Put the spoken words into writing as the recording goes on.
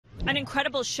An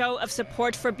incredible show of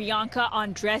support for Bianca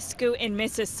Andreescu in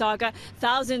Mississauga.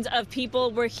 Thousands of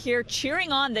people were here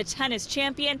cheering on the tennis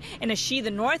champion in a She the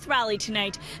North rally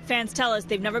tonight. Fans tell us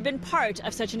they've never been part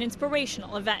of such an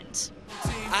inspirational event.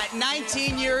 At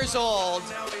 19 years old,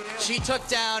 she took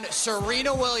down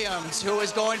Serena Williams, who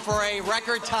was going for a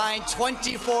record-tying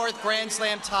 24th Grand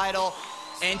Slam title,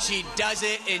 and she does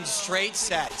it in straight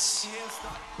sets.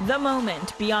 The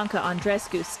moment Bianca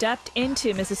Andreescu stepped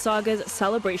into Mississauga's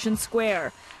Celebration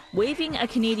Square, waving a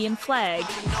Canadian flag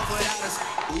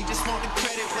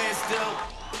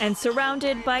and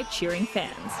surrounded by cheering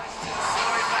fans.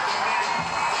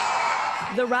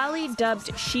 The rally,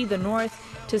 dubbed She the North,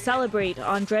 to celebrate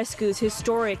Andreescu's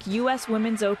historic U.S.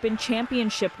 Women's Open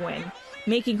championship win,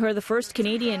 making her the first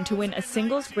Canadian to win a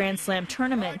singles Grand Slam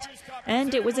tournament.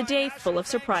 And it was a day full of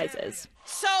surprises.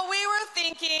 So we were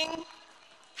thinking,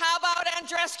 how about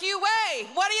Andreescu Way?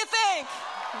 What do you think?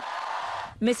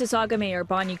 Mississauga Mayor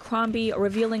Bonnie Crombie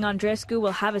revealing Andreescu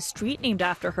will have a street named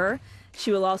after her.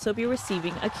 She will also be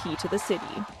receiving a key to the city.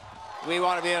 We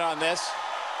want to be in on this.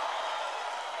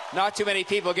 Not too many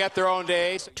people get their own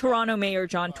days. Toronto Mayor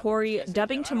John Tory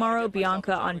dubbing tomorrow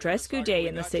Bianca Andreescu Day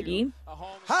in the city.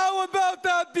 How about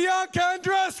that, Bianca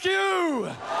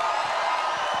Andreescu?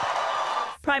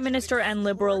 Prime Minister and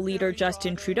Liberal leader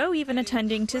Justin Trudeau even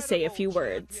attending to say a few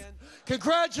words.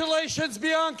 Congratulations,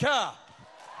 Bianca.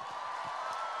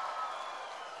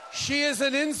 She is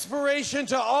an inspiration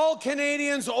to all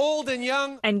Canadians, old and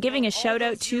young. And giving a shout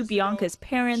out to Bianca's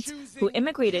parents, who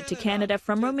immigrated to Canada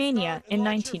from Romania in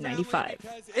 1995.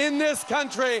 In this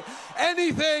country,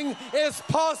 anything is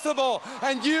possible,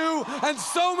 and you and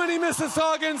so many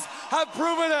Mississaugans have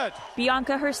proven it.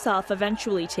 Bianca herself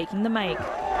eventually taking the mic.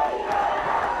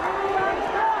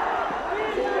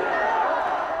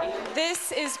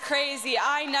 This is crazy.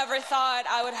 I never thought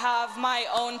I would have my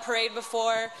own parade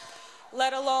before,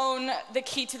 let alone the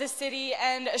key to the city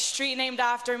and a street named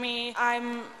after me.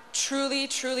 I'm truly,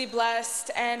 truly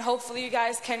blessed, and hopefully you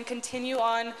guys can continue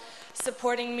on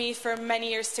supporting me for many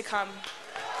years to come.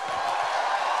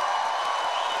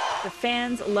 The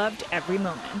fans loved every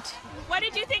moment. What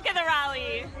did you think of the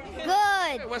rally?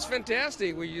 Good. It was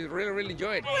fantastic. We really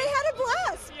enjoyed it. We had a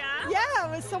blast. Yeah? Yeah,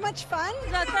 it was so much fun.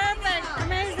 It was perfect.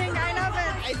 Amazing. I love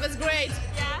it. It was great.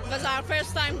 Yeah? It was our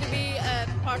first time to be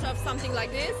part of something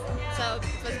like this, so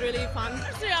it was really fun.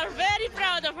 We are very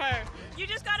proud of her. You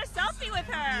just got a selfie with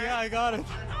her. Yeah, I got it.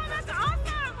 Oh, that's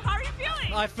awesome. How are you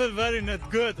feeling? I feel very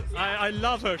good. I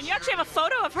love her. And you actually have a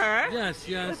photo of her. Yes.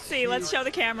 Let's see. Let's show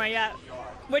the camera. Yeah.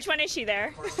 Which one is she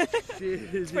there?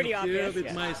 It's pretty obvious.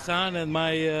 With my son and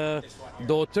my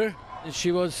daughter.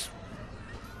 She was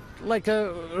like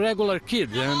a regular kid,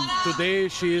 and today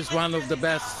she is one of the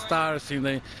best stars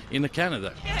in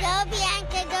Canada. Go Bianca!